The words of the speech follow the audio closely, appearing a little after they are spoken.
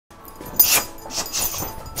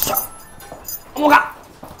もが、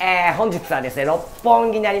本日はですね、六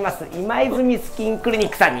本木にあります今泉スキンクリニッ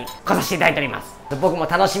クさんに来させていただいております。僕も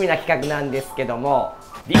楽しみな企画なんですけども、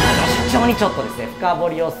美魔女社長にちょっとですね、深掘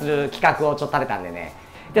りをする企画をちょっと立てたんでね、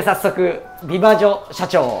で早速美魔女社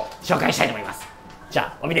長を紹介したいと思います。じ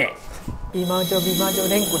ゃあお見で。美魔女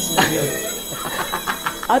連呼しないように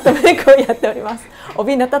アートメイクをやっております。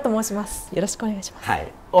帯名と申します。よろしくお願いします。は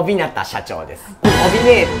い、帯名社長です。帯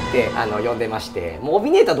名って呼んでまして、もう帯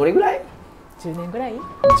名とはどれぐらい10年ぐらい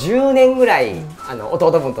10年ぐらい、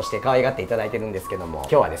弟分として可愛がっていただいてるんですけども、今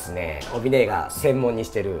日はですね、帯名が専門にし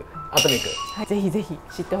てるアートメイク、はい、ぜひぜひ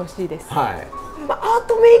知ってほしいです。はい、アー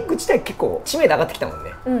トメイク自体結構知名度上がってきたもん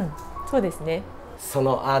ね。うん、そうですね。そ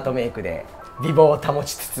のアートメイクで美貌を保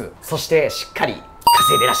ちつつ、そしてしっかり稼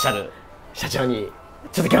いでらっしゃる社長に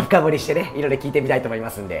ちょっと今日深掘りしてね、いろいろ聞いてみたいと思い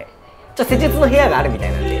ますんで、ちょっと施術の部屋があるみた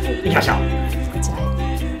いなんで行きましょう。こちらへ。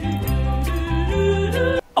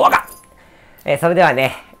おわか。それでは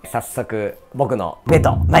ね、早速僕の目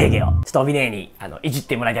と眉毛をちょっと帯名にいじっ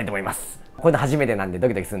てもらいたいと思います。こういうの初めてなんでド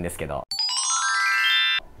キドキするんですけど、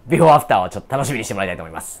ビフォーアフターをちょっと楽しみにしてもらいたいと思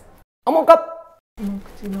います。おもか。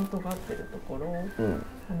口の尖ってるところ、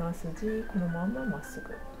鼻筋このまんままっす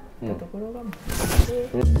ぐいったところがまっすぐ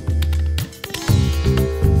で、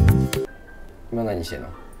今何してんの？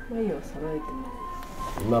眉を揃えてま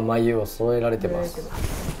す。今眉を揃えられてます。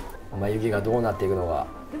眉毛がどうなっていくのか。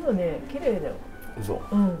でもね、綺麗だよ。嘘。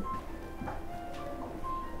うん。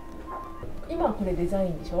今これデザイ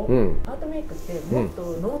ンでしょ。アートメイクってもっと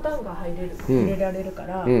濃淡が入れられるか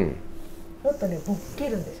ら、もっとねぼっけ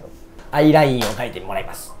るんでしょ。アイラインを描いてもらい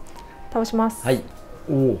ます。倒します。はい。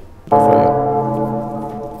お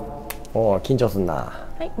お。緊張すんな。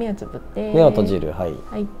はい、目をつぶって。目を閉じる。はい。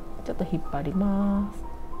はい、ちょっと引っ張りま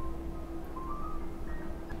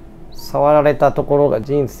す。触られたところが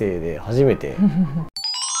人生で初めて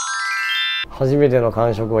初めての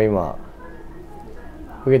感触を今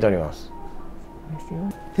受けております。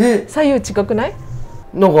左右近くない？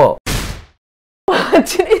なんか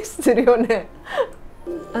チリするよね。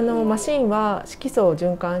マシンは色素を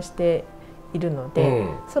循環しているので、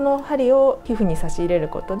その針を皮膚に差し入れる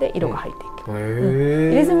ことで色が入っていく。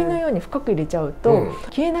入れ墨のように深く入れちゃうと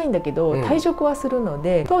消えないんだけど退色はするの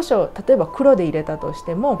で、当初例えば黒で入れたとし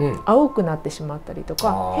ても青くなってしまったりと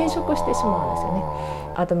か変色してしまうんですよね。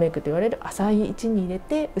アートメイクと言われる浅い位置に入れ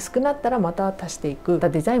て、薄くなったらまた足していく、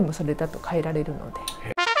デザインもそれだと変えられるので。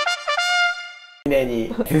綺麗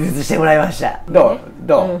に施術してもらいました。どう？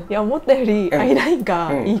いや、思ったよりアイライン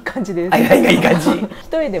がいい感じです。アイラインがいい感じ。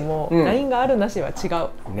一重でもラインがあるなしは違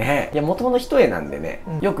う。ね、いや、もともと一重なんでね、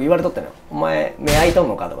よく言われとったのよ。お前目開いとん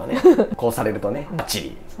のかとかね、こうされるとね、バッチ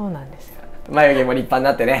リ。そうなんですよ。眉毛も立派に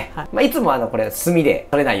なってね、いつもこれ墨で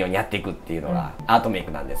取れないようにやっていくっていうのがアートメイク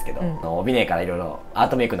なんですけど、帯名からいろいろアー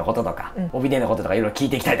トメイクのこととか、帯名のこととかいろいろ聞い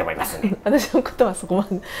ていきたいと思いますね。私のことはそこま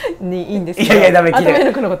でにいいんですけど、いやいや、ダメ、聞いてない。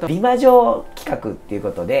美魔女企画っていうこ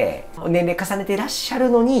とで年齢重ねてらっしゃる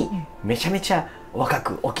のに、めちゃめちゃ若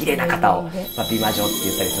くお綺麗な方を、美魔女って言っ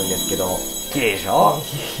たりするんですけど、綺麗でしょ。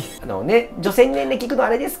ね、女性に年齢聞くのあ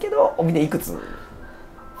れですけど、帯名いくつ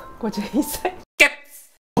？51歳。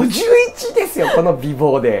51ですよ、この美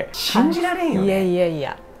貌で。信じられんよね。いや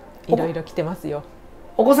いろいろ来てますよ。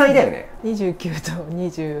お子さんいたよね。29と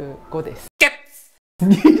25です。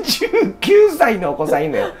29歳のお子さんい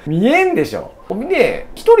るのよ。見えんでしょ。帯ね、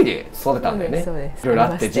一人で育てたんだよね。いろいろあ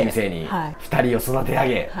って人生に2人を育て上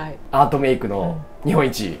げ、アートメイクの日本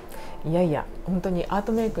一。いやいや、本当にアー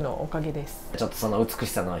トメイクのおかげです。ちょっとその美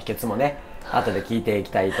しさの秘訣もね、後で聞いていき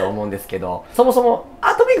たいと思うんですけど、そもそもア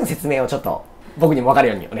ートメイクの説明をちょっと僕にも分かる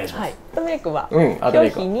ようにお願いします。アートメイクは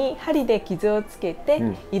表皮に針で傷をつけて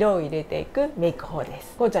色を入れていくメイク法で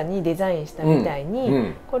す。こうちゃんにデザインしたみたい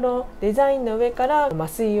に、このデザインの上から麻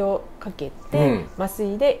酔をかけて、麻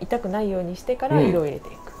酔で痛くないようにしてから色を入れて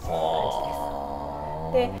いく感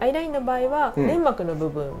じです。で、アイラインの場合は粘膜の部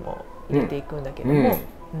分も入れていくんだけども、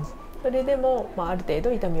それでもある程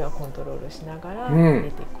度痛みはコントロールしながら入れて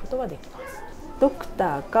いくことができます。ドク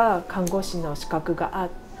ターか看護師の資格があっ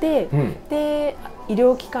て、で医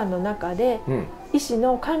療機関の中で医師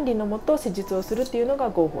の管理のもと施術をするっていうのが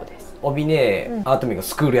合法です。帯ね、アートメイク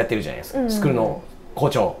スクールやってるじゃないですか。スクールの校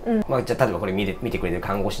長、じゃあ例えばこれ見てくれてる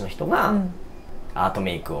看護師の人がアート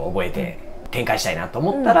メイクを覚えて展開したいなと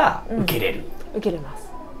思ったら受けれる。受けれます。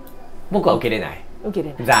僕は受けれない。受け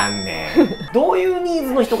れない。残念。どういうニー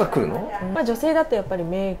ズの人が来るの？女性だとやっぱり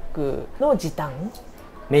メイクの時短、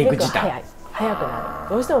メイク時短早くなる。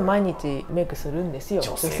どうしても毎日メイクするんですよ、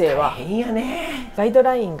女性は。変やね。ガイド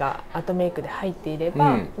ラインがアートメイクで入っていれ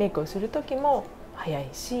ば、メイクをする時も早い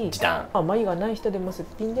し、時短。眉がない人でもすっ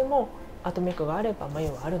ぴんでもアートメイクがあれば眉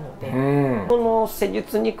はあるので。この施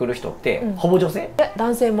術に来る人ってほぼ女性？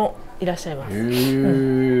男性もいらっしゃいます。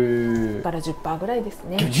から 10% ぐらいです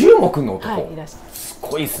ね。10も来んの男？はい、いらっしゃいます。す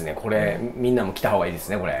ごいですね。これみんなも来た方がいいです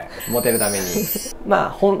ね。これモテるために。ま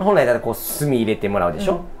あ本来だったらこう墨入れてもらうでし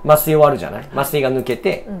ょ。麻酔終わるじゃない？麻酔が抜け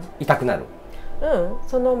て痛くなる。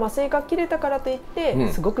その麻酔が切れたからといっ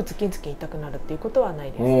てすごくズキンズキン痛くなるっていうことはな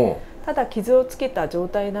いです。ただ傷をつけた状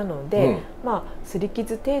態なので、まあ擦り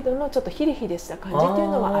傷程度のちょっとヒリヒリした感じっていう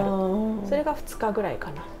のはある。それが2日ぐらいか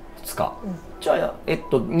な。2日。じゃあ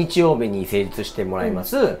日曜日に施術してもらいま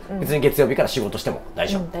す。別に月曜日から仕事しても大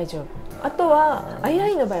丈夫。大丈夫。あとはアイラ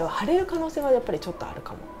インの場合は腫れる可能性はやっぱりちょっとある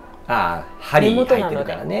かも。ああ、針入ってる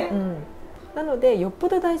からね。なのでよっぽ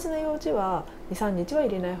ど大事な用事は2、3日は入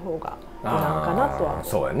れない方が無難かなとは。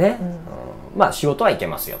そうよね。まあ仕事はいけ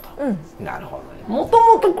ますよと。なるほどね。もと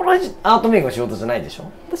もとこれアートメイクの仕事じゃないでしょ？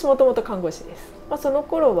私もともと看護師です。その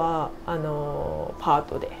頃はパー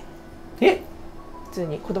トで普通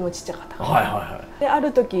に子供ちっちゃかった。であ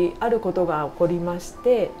る時あることが起こりまし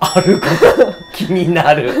て。あること気に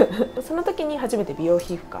なる。その時に初めて美容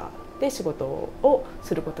皮膚科で仕事を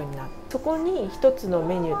することになって、そこに一つの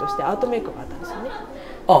メニューとしてアートメイクがあったんですよね。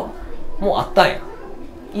あ、もうあったんや。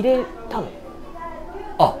入れたの。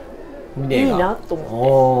あ、いいなと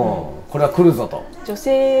思って。これは来るぞと。女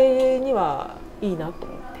性にはいいなと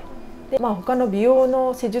思って。で、他の美容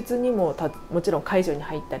の施術にももちろん介助に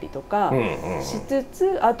入ったりとかしつ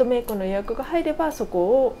つ、アートメイクの予約が入ればそ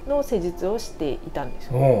この施術をしていたんです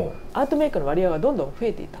よ。アートメイクの割合がどんどん増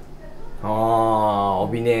えていた。お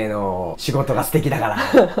美ねの仕事が素敵だから。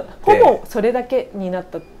ほぼそれだけになっ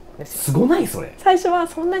たんですよ。すごないそれ。最初は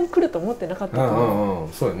そんなに来ると思ってなかったと思う。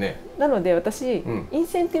そうよね。なので私、イン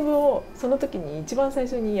センティブをその時に一番最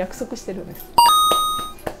初に約束してるんです。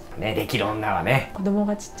ね、できる女はね。子供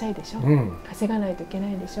がちっちゃいでしょ。稼がないといけな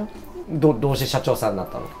いでしょ。どうして社長さんにな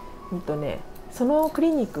ったの？そのク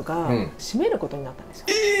リニックが閉めることになったんですよ。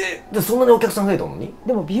でそんなにお客さん増えたのに？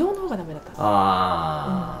でも美容の方がダメだった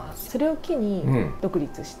んです。それを機に独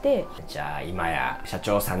立して、じゃあ今や社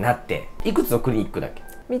長さんになっていくつのクリニックだっけ？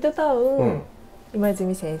ミッドタウン、今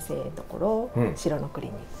泉先生のところ、白のクリ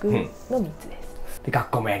ニックの3つです。で学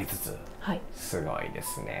校もやりつつ、すごいで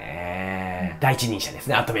すね。第一人者です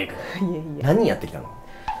ね、アートメイク。何人やってきたの？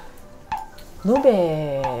延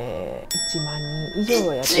べ1万人以上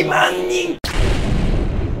はやってます。1万人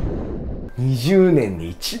！20年で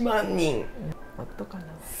1万人。もっとかな。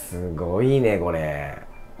すごいねこれ。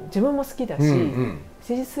自分も好きだし、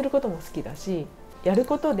施術することも好きだし、やる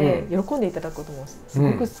ことで喜んでいただくこともす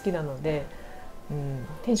ごく好きなので、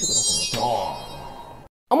天職だと思っ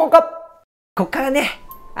て。思うか。こっからね、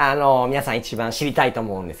皆さん一番知りたいと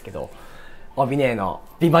思うんですけど、オビネの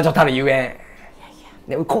美魔女たるゆえ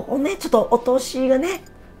ん。ここね、ちょっとお年がね、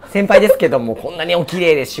先輩ですけども、こんなにお綺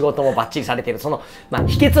麗で仕事もバッチリされてる、その、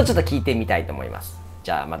秘訣をちょっと聞いてみたいと思います。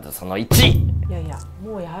じゃあ、まずその1。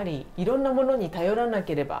もうやはり、いろんなものに頼らな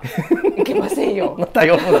ければいけませんよ。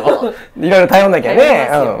頼るの？いろいろ頼んなきゃね。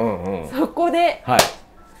そこで。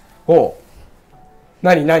おう。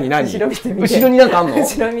何？後ろ見てみて。後ろになんかあんの？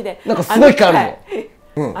後ろ見て。なんかすごい機械あ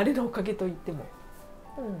るの。あれのおかげと言っても。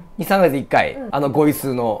2、3ヶ月1回、ご椅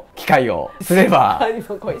子の機械をすれば、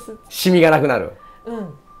シミがなくなる。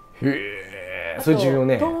へえ、それ重要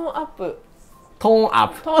ね。トーンアップ。トーンアッ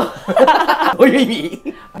プ。どういう意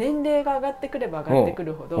味？年齢が上がってくれば上がってく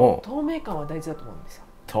るほど、透明感は大事だと思うんですよ。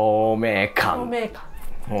透明感。透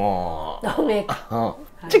明感。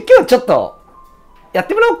じゃあ今日ちょっとやっ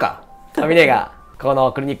てもらおうか。アミネがこ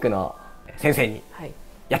のクリニックの先生に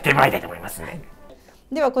やってもらいたいと思いますね。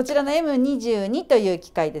ではこちらの M22 という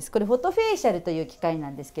機械です。これフォトフェイシャルという機械な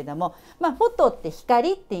んですけども、フォトって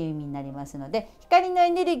光っていう意味になりますので、光のエ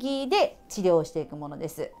ネルギーで治療をしていくもので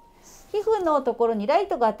す。皮膚のところにライ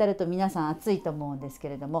トが当たると皆さん暑いと思うんですけ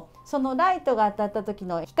れども、そのライトが当たった時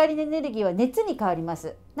の光のエネルギーは熱に変わりま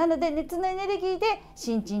す。なので熱のエネルギーで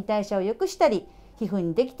新陳代謝を良くしたり、皮膚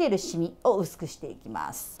にできているシミを薄くしていき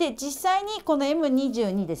ます。で、実際にこの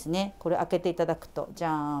M22 ですね、これ開けていただくと、じゃ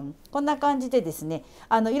ーん、こんな感じでですね、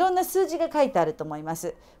いろんな数字が書いてあると思いま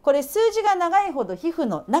す。これ数字が長いほど皮膚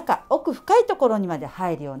の中、奥深いところにまで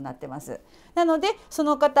入るようになってます。なのでそ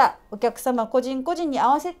の方、お客様個人個人に合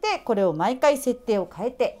わせてこれを毎回設定を変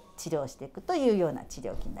えて治療していくというような治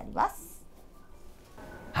療器になります。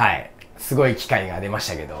はい、すごい機械が出まし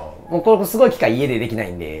たけど、もうこれすごい機械家でできな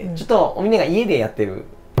いんで、ちょっとおみねが家でやってる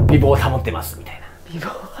美貌を保ってますみたいな。美貌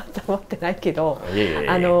は保ってないけど、パ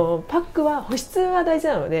ックは保湿は大事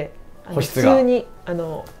なので、普通にパ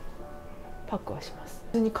ックはします。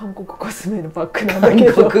普通に韓国コスメのパックなんだ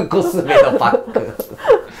けど。韓国コスメのパック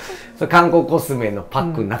それ韓国コスメのパ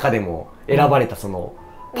ックの中でも選ばれたその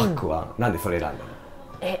パックは、なんでそれ選んだ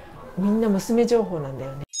の？みんな娘情報なんだ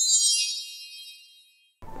よね。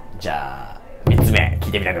じゃあ3つ目聞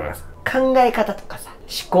いてみたいと思います。考え方とかさ、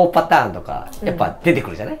思考パターンとかやっぱ出てく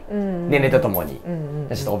るじゃない、年齢とともに。ち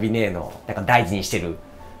ょっと帯姉のなんか大事にしてる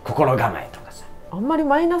心構えとかさ。あんまり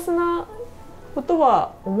マイナスなこと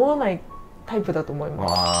は思わないタイプだと思いま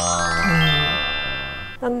す。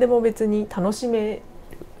何でも別に楽しめ、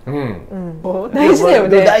大事だよ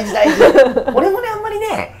ね。大事大事俺もね、あんまり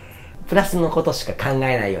ねプラスのことしか考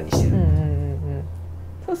えないようにしてる。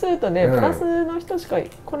そうするとね、プラスの人しか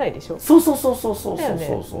来ないでしょ。そうそうそうそうそうそう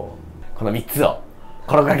そうそう。この3つを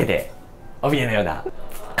心がけて帯姉のような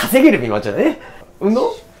稼げる美魔女だね。運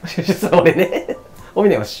動俺ね、帯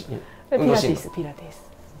姉はピラティス、ピラティス、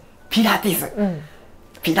ピラティス、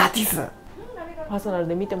ピラティス。パーソナル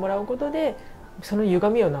で見てもらうことでその歪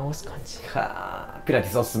みを直す感じ。はあ、ピラテ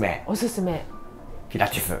ィスおすすめ。おすすめ。ピラ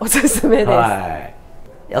ティスおすすめです。は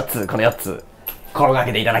い。4つ、この4つ心が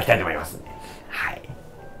けていただきたいと思います。はい。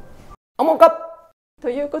思うか。と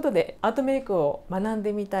いうことでアートメイクを学ん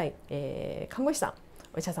でみたい、看護師さん、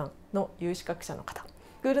お医者さんの有資格者の方、ス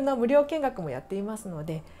クールの無料見学もやっていますの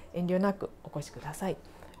で遠慮なくお越しください。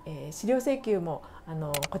資料請求も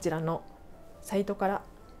こちらのサイトから、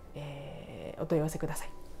お問い合わせください。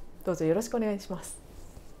どうぞよろしくお願いします。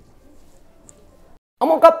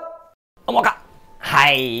思うか。思うか。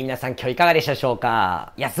はい、皆さん今日いかがでしたでしょう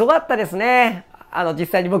か。いや、すごかったですね。実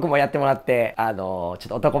際に僕もやってもらって、ちょっ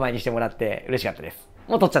と男前にしてもらって嬉しかったです。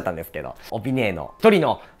もう撮っちゃったんですけど、帯姉の一人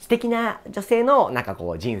の素敵な女性のなんか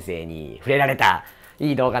こう人生に触れられた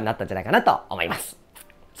いい動画になったんじゃないかなと思います。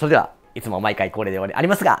それではいつも毎回恒例であり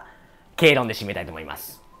ますが、経営論で締めたいと思いま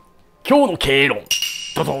す。今日の経営論、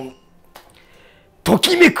どどん。と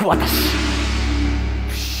きめく私。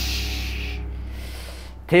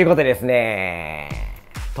ということでですね、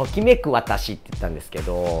ときめく私って言ったんですけ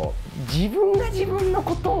ど、自分が自分の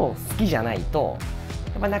ことを好きじゃないと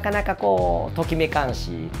やっぱなかなかこうときめかん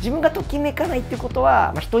し、自分がときめかないってこと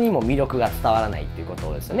は、人にも魅力が伝わらないっていうこ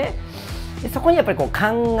とですよね。でそこにやっぱりこう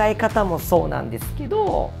考え方もそうなんですけ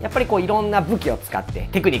ど、やっぱりこういろんな武器を使って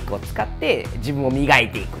テクニックを使って自分を磨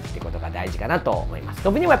いていくってことが大事かなと思います。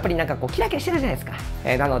僕にもやっぱりなんかこうキラキラしてるじゃないです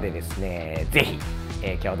か。なのでですね、ぜひ、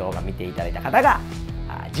今日動画見ていただいた方が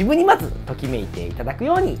自分にまずときめいていただく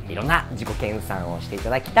ようにいろんな自己研鑽をしていた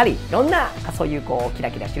だきたり、いろんなそういうこうキラ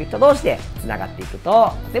キラしてる人同士でつながっていく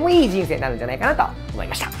ととてもいい人生になるんじゃないかなと思い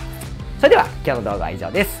ました。それでは今日の動画は以上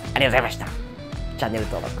です。ありがとうございました。チャンネル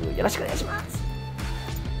登録よろしくお願いします。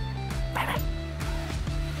バイバイ。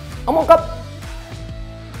思うか。